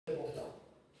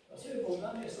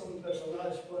Bogdan este un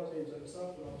personaj foarte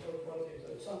interesant, un autor foarte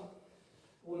interesant,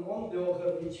 un om de o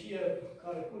hărnicie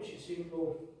care pur și simplu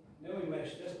ne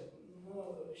uimește,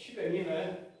 și pe mine,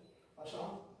 așa,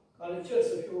 care încerc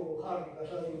să fiu harnic,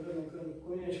 așa, din când în când, cu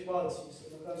mine și cu alții, să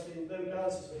măcar să-i îndemn pe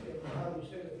alții să fie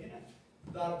harnici decât mine,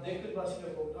 dar decât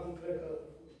Vasile Bogdan, cred că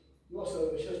nu o să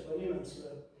reușesc pe nimeni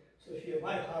să fie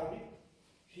mai harnic,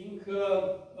 fiindcă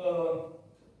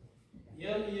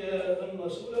el e în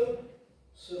măsură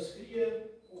să scrie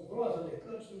o groază de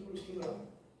cărți într-un singur an.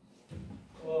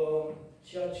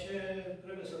 Ceea ce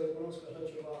trebuie să recunosc că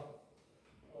așa ceva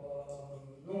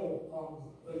nu am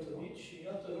întâlnit și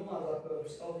iată, numai dacă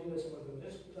stau bine să mă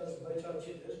gândesc, puteți să aici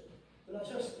citesc, în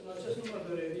acest număr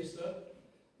de revistă,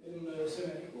 în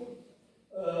Semenicu,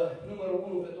 numărul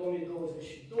 1 pe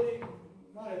 2022,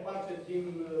 mare parte din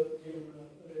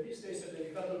revistă este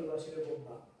dedicată lui Vasile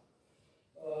Bogdan.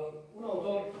 Un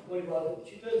autor polivalent.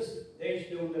 Citez de aici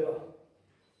de undeva.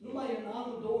 Numai în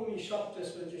anul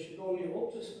 2017 și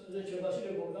 2018,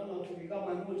 Vasile Bogdan a publicat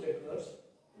mai multe cărți,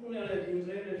 unele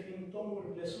dintre ele fiind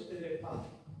tomuri de sute de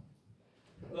pagini.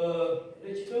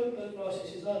 Recităm pentru a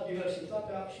sesiza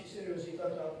diversitatea și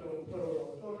seriozitatea preocupărilor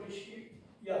autorului și,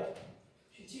 iată,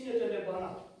 și ține-te de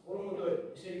Banat, volumul 2,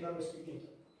 Biserica Răstignită.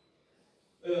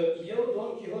 Eu,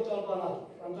 Don Quixote al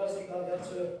Banatului, fantastica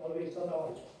viață a lui Tata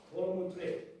Oancea, volumul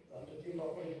 3, între timp a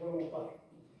fost volumul 4.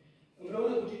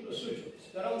 Împreună cu titlul Suciu,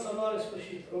 Speranța nu are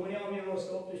sfârșit, România 1918-1945-1989.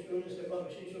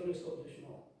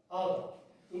 Alta,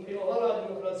 în primăvara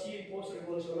democrației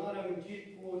post-revoluționare, amintit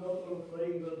cu doctorul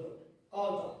Florin Gâldon.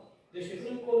 Alta,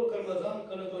 deșifrând codul cărmăzan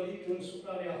călătorii în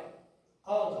suprareal.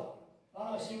 Alta,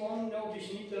 Ana Simon,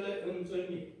 neobișnuitele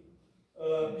întâlniri.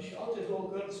 Și alte două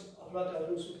cărți aflate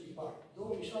atunci sub tipar.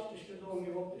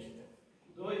 2017-2018.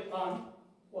 2 ani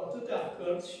cu atâtea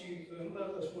cărți și, nu vreau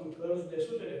să spun cărți, de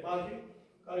sute de pagini,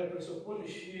 care presupun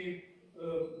și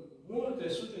multe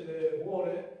sute de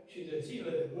ore și de zile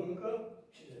de muncă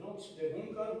și de nopți de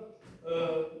muncă,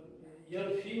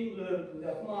 el fiind de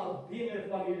acum bine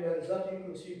familiarizat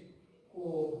inclusiv cu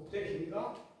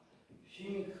tehnica,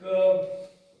 fiindcă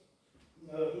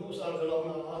nu s-ar de la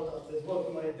una la alta, dezvolt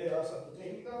numai ideea asta cu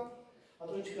tehnica,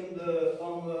 atunci când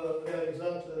am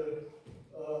realizat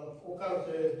o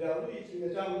carte de-a lui,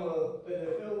 trimiteam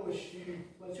PDF-ul și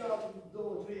făcea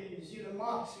 2-3 zile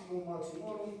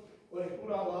maximorum,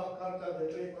 corectura la cartea de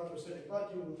 300-400 de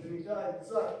pagini, îmi trimitea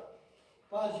exact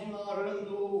pagina,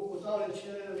 rândul, cu tare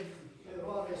ce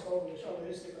eroare sau greșeală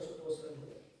este, ca să tot să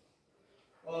vedem.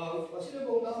 Vasile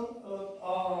Bogdan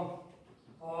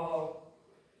a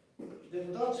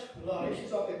debutat la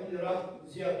Reșița pe când era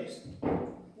ziarist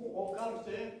cu o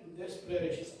carte despre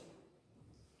Reșița.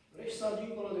 Reșița,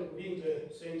 dincolo de cuvinte,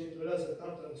 se intitulează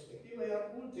cartea respectivă, iar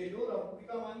ulterior a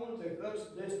publicat mai multe cărți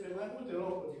despre mai multe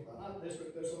locuri din Banat, despre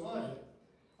personaje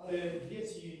ale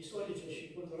vieții istorice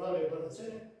și culturale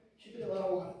bănățene și câteva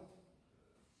romane.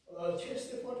 Ce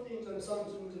este foarte interesant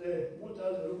între multe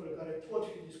alte lucruri care pot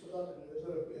fi discutate în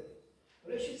legătură cu el.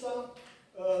 Reșița,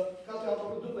 cartea a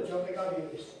apărut după ce a plecat din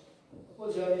Reșița. A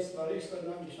fost ziarist la Reșița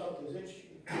în anii 70 și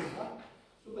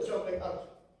după ce a plecat.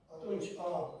 Atunci a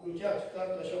încheiat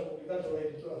cartea și a publicat-o la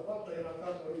editura 4, era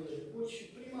cartea lui de debut și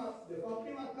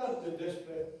prima carte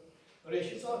despre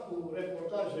Reșița cu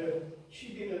reportaje și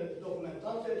bine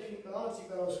documentate, fiindcă alții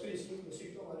care au scris, inclusiv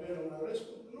Toma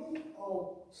Rămânarescu, nu au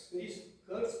scris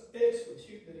cărți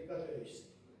exclusiv dedicate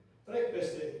Reșiței. Trec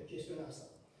peste chestiunea asta.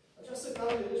 Această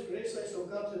carte despre Reșița este o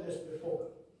carte despre foc.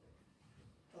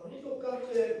 A venit o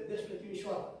carte despre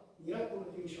Timișoara,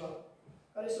 Miracolul Timișoara,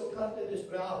 care este o carte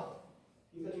despre apă.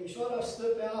 Fiindcă Timișoara stă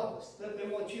pe apă, stă pe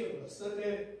mocirlă,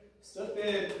 stă pe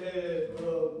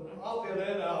apele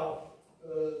alea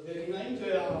de dinainte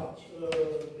a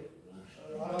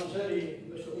aranjării,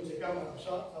 nu știu cum se cheamă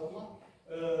așa, acum,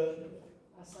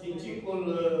 din timpul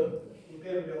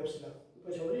Imperiului Austriac. După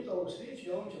ce au venit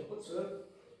austriecii, au început să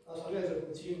asaneze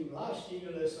puțin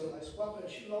laștinile, să mai scoată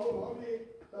și la urmă,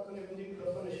 dacă ne gândim că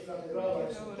până și catedrala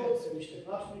sunt tot niște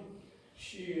laștini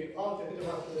și alte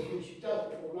câteva clădiri și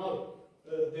teatru comunal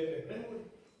de pe vremuri,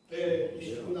 pe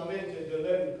niște fundamente de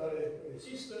lemn care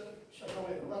există și așa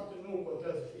mai departe, nu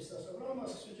contează chestia asta. Vreau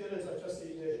numai să sugerez această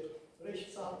idee.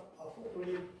 Reșița a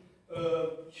focului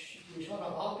și Timișoara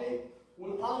apei,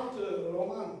 un alt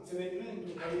roman,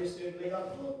 evenimentul care este legat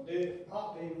tot de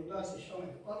ape, inundații și așa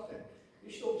mai departe,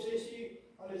 niște obsesii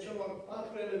ale celor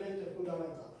 4 elemente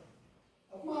fundamentale.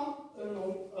 Acum, în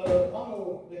anul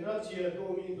de grație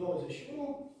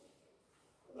 2021,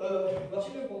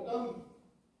 Vasile Bogdan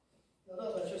a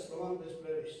dat acest roman despre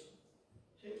Reșița.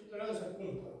 Se intitulează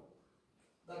Cumpăr.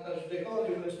 Dacă aș judeca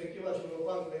din perspectiva celor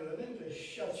 4 elemente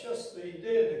și această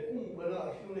idee de cumpăr cumpănă,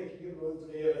 ar fi un echilibru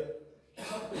între ele. Și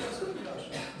s-ar putea să fie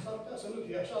așa. S-ar putea să nu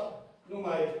fie așa, nu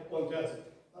mai contează.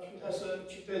 Aș putea să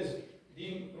citez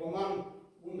din roman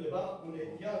undeva, unde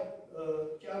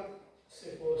chiar se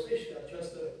folosește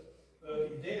această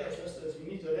idee, această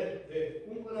trimitere de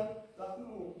cumpănă, dar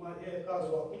nu mai e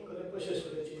cazul acum, că depășesc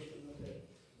cele 5 minute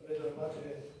rezervate,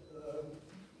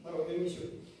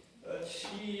 emisiuni.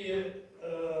 Și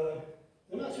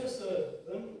în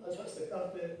această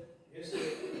carte este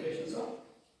Reșița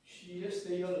și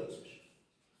este el însuși.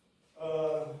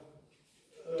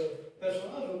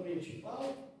 Personajul principal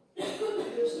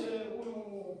este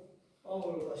unul,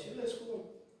 Paul Vasilescu,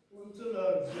 un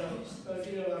tânăr ziarist care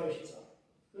vine la Reșița.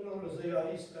 Tânărul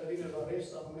ziarist care vine la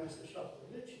Reșița în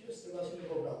 1970 este Vasile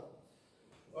Bogdan.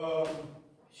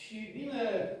 Și vine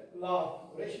la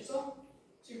Reșița,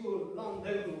 sigur, la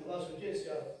îndemnul, la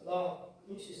sugestia, la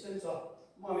insistența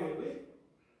mamei lui,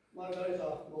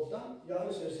 Margareta Bogdan, ea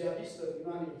însă ziaristă prin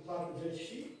anii 40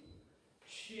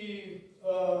 și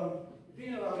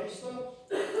vine la Reșița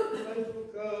pentru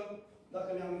că,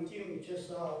 dacă ne amintim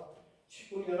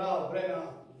cum era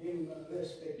vremea din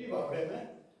respectiva vreme,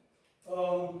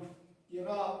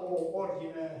 era o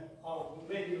ordine a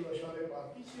mediilor și a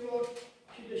repartițiilor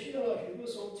și deși el a fi vrut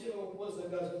să obțină un post de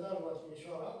gazetar la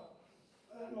Timișoara,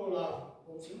 nu l-a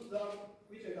obținut, dar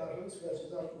uite că a ajuns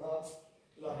gazetar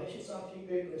la Reșița,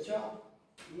 fiindcă îi plăcea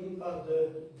munca de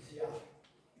ziar.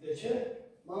 De ce?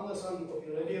 Mama sa în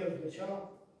copilărie îl ducea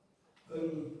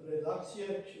în redacție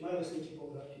și mai ales în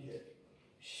tipografie.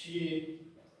 Și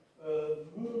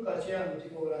munca aceea în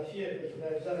tipografie pentru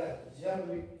realizarea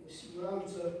ziarului, cu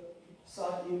siguranță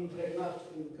s-a impregnat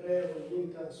în creierul, în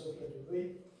mintea, în sufletul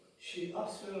lui și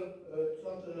astfel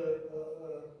toată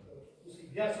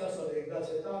viața asta de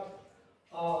gazetar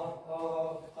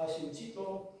a simțit-o,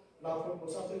 l-a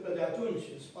propulsat încă de atunci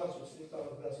în spațiul strict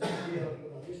al gazetăriei, al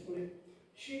jurnalismului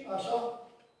și așa,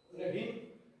 revin,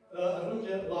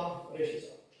 ajunge la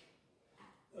Reșița.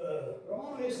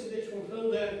 Romanul este deci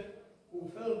un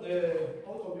fel de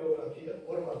autobiografie,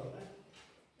 vorba bine,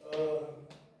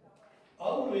 a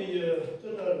unui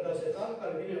tânăr gazetar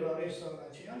care vine la Reșița în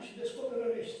acei ani și descoperă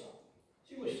Reșița.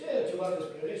 Sigur, știe ceva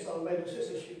despre Reșița, îl mai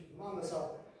dusese și mama sa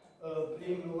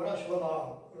prin orașul ăla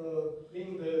plin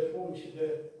de fum și de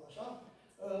așa.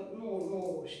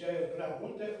 Nu știa el prea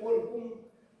multe, oricum,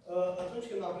 atunci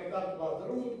când a plecat la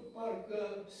drum, parcă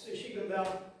se și gândea,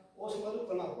 o să mă duc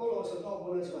până acolo, o să dau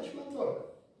bună ziua și mă întorc.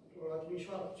 La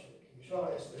Timișoara. Timișoara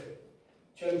este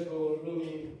centrul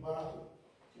lumii Banatului.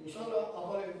 Timișoara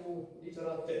apare cu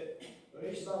litera T.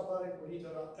 Reșița apare cu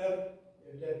litera R,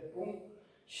 evident, punct.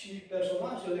 Și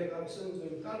personajele care sunt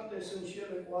în carte sunt și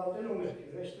ele cu alte nume.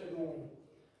 Firește,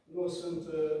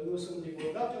 nu sunt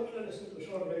divulgate, unele sunt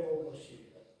ușor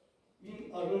recunoscibile.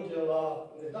 Ajunge la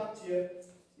redacție,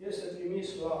 este trimis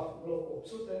la blocul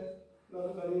 800,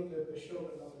 mi-aduc aminte că și eu,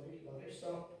 când am venit la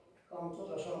Reșița, cam tot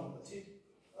așa am pățit.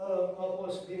 A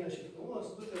fost bine și frumos,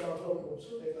 du-te la blocul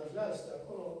 800, cazează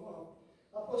acolo,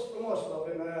 a fost frumos la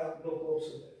vremea aia blocul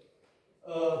 800.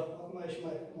 Acum e și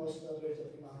mai frumos datorită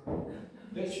primarului.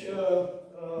 Deci,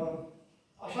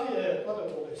 așa e toată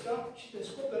povestea și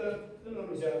descoperă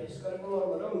tânărul ziarist, care până la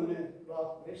urmă rămâne la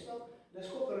Reșița,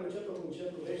 descoperă încetul cu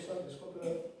încetul Reșița,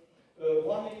 descoperă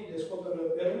oamenii, descoperă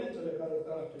elementele care îl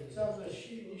caracterizează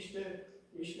și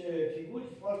niște figuri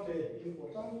foarte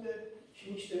importante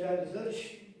și niște realizări și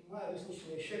mai ales niște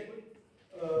eșecuri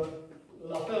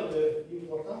la fel de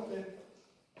importante,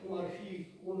 cum ar fi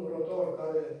un rotor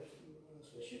care, în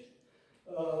sfârșit,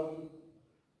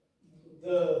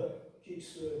 dă fix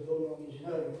domnul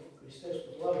inginer Cristescu,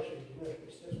 doar și inginer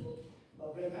Cristescu, la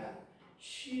vremea aia,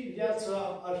 și viața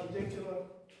arhitecților,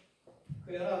 că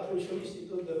era atunci un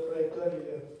institut de proiectări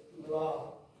la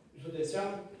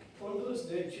județean, condus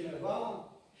de cineva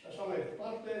și așa mai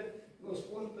departe, nu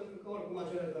spun, pentru că oricum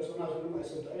acele personaje nu mai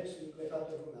sunt aici, sunt plecate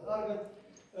în lumea largă,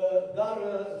 dar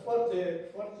foarte,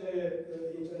 foarte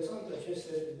interesante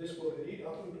aceste descoperiri,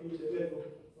 acum prin intermediul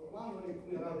romanului, cum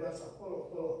era viața acolo,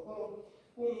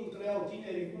 cum trăiau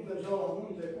tinerii, cum mergeau la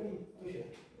munte, cum...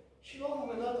 Și la un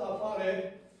moment dat apare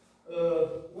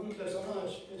un personaj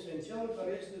esențial,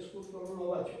 care este sculptorul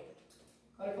Novaciu,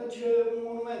 care face un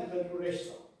monument pentru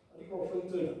Reșița, adică o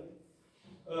fântână.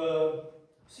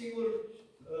 Sigur,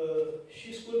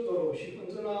 și sculptorul și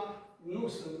fântâna nu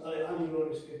sunt ale anilor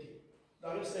respectivi.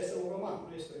 Dar ăsta este un roman,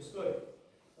 nu este o istorie.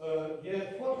 E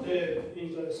foarte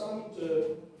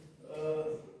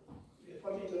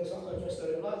interesant această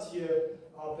relație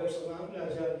a personajului,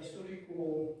 a ziaristului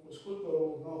cu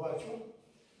sculptorul Novaciu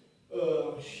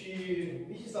și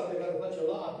vizita pe care o face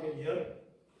la atelier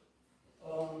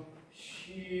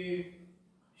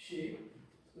și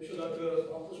nu știu dacă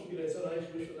am pus un bilețel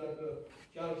aici, nu știu dacă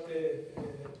chiar pe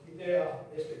ideea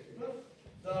respectivă,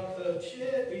 dar ce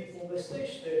îi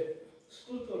povestește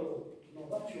sculptorul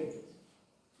Novaciu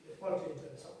e foarte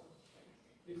interesant.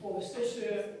 Îi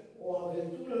povestește o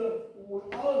aventură cu un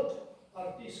alt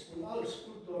artist, cu un alt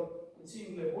sculptor puțin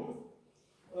nebun,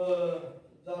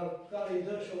 dar care îi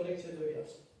dă și o lecție de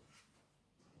viață.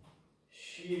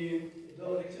 Și îi dă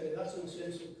o lecție de viață în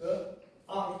sensul că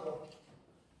arta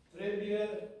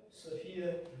trebuie să fie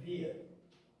vie.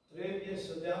 Trebuie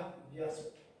să dea viață.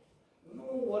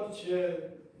 Nu orice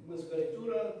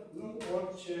mâzgăritură, nu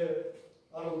orice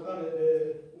aruncare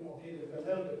de, cum o fi, de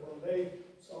penel, de condei,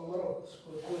 sau, mă rog,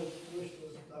 sculpturi, nu știu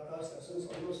dacă astea sunt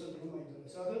sau nu sunt, nu mă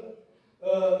interesează,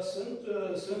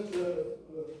 sunt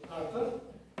artă.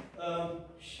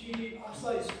 Și asta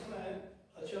îi spune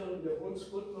acel nebun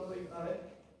sculptorului care,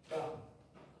 da,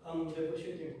 am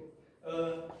depășit timpul,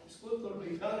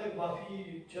 sculptorului care va fi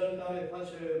cel care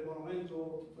face monumentul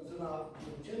Fântâna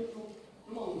din centru,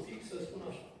 numai un pic să spun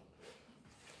așa.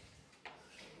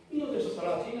 Nu te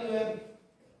supăra, tinere,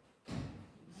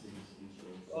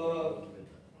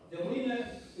 de mâine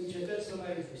încetezi să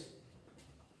mai existi.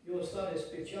 E o stare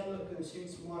specială când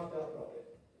simți moartea aproape.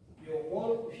 Eu mor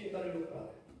cu fiecare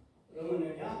lucrare. Rămâne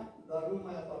în ea, dar nu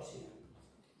mai aparține.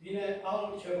 Vine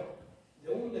altceva. De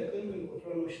unde, când,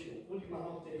 încotro, nu știu. Ultima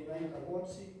noapte dinaintea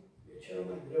morții e cel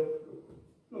mai greu lucru.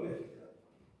 Nu merită.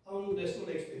 Am destul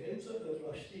de experiență pentru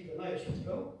a ști că n-ai ieșit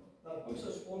rău, dar cum să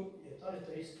spun, e tare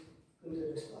trist când te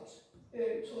desplați.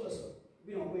 Să o lăsăm.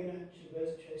 Vino mâine și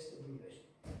vezi ce ai să te gândești.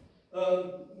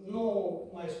 Nu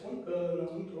mai spun că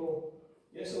înăuntru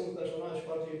este un personaj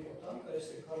foarte important, care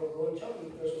este Carol Roncea,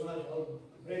 un personaj al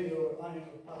vremilor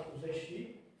anilor 40 și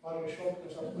 48,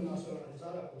 când s-a făcut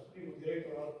naționalizarea, a fost primul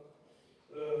director al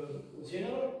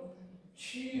uzinelor,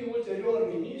 și ulterior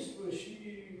ministru și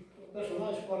un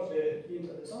personaj foarte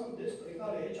interesant, despre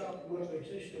care aici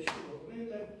mărturisește și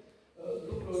documente,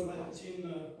 lucruri mai puțin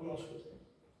cunoscute.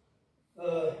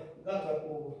 Gata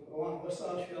cu romanul ăsta,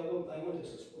 aș fi avut mai multe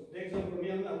să spun. De exemplu,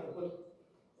 mie mi-a plăcut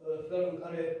felul în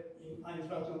care a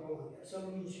intrat în România. Se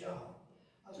lunicea.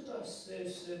 Atâta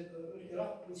era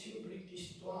puțin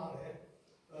plictisitoare,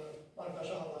 parcă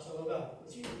așa, la Sălăveanu,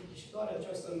 puțin plictisitoare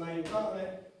această înaintare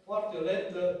foarte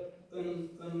lentă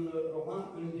în roman,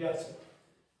 în viață.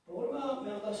 Pe urmă,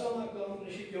 mi-am dat seama că am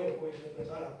greșit eu cu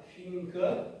interpretarea, fiindcă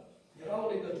era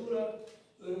o legătură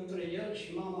între el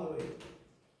și mama lui.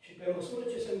 Și pe măsură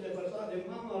ce se îndepărta de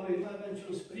mama lui, nu avea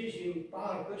niciun sprijin,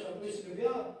 parcă, și atunci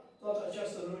trebuia toată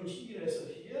această lungire să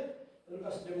fie, pentru ca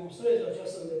să demonstreze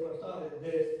această îndepărtare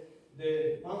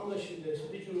de mamă și de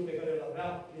sprijinul pe care îl avea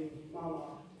prin mama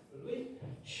lui.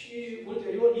 Și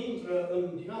ulterior intră în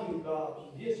dinamica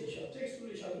vieții și a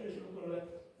textului și atunci lucrurile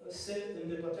se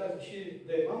îndepărtează și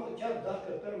de mamă, chiar dacă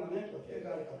permanent la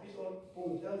fiecare capitol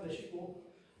punctează și cu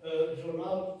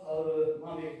jurnal al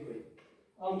mamei lui.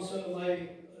 Am să mai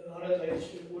arăt aici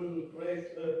un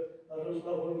proiect ajuns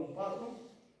la volumul 4.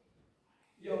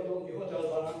 Eu, Don Quixote al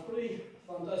Barnancului,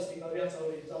 fantastica viața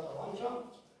lui Tata Lancea,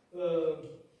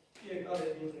 fiecare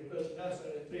dintre cărțile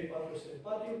astea de 300-400 de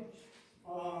pagini,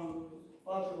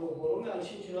 4 volume, al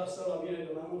 5-lea stă la mine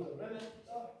de mai multă vreme,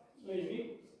 dar nu-i nimic,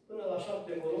 până la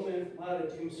 7 volume mai are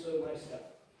timp să mai stea.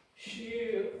 Și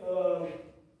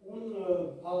un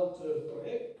alt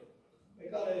proiect, pe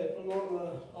care, până la urmă,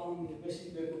 am găsit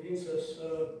de cuvință să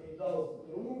îi dau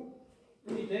drumul,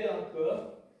 în ideea că,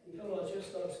 în felul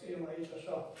acesta, scriem aici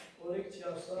așa,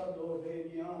 colecția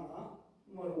sadoveniana,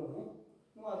 numărul 1,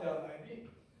 numai de Armeni,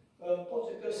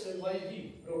 poate că se va ivi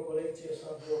vreo colecție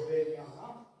sadoveniana.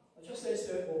 Aceasta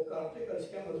este o carte care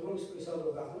se cheamă Drum spre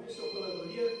Sadoveanu. Este o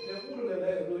călătorie de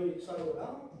urmele lui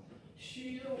Sadoveanu și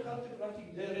e o carte, practic,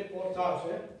 de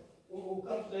reportaje, o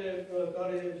carte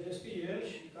care descrie el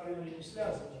și care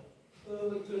înregistrează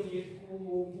întâlniri cu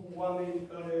oameni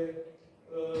care,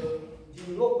 din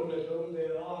locurile de unde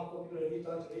a copilărit,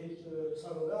 a trăit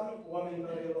Sadoveanu, cu oameni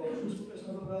care l-au cunoscut pe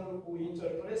Sadoveanu, cu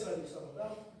interpreța din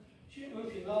Sadoveanu și, în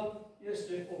final,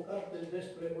 este o carte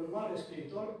despre un mare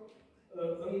scriitor,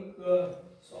 încă,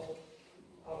 sau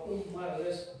acum mai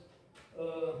ales,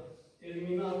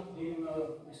 eliminat din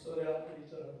istoria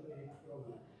literaturii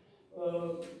române.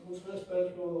 Mulțumesc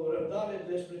pentru răbdare.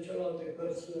 Despre celelalte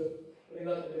cărți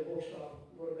legate de Boxa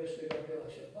vorbește Gabriela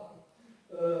Șerban.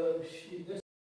 Și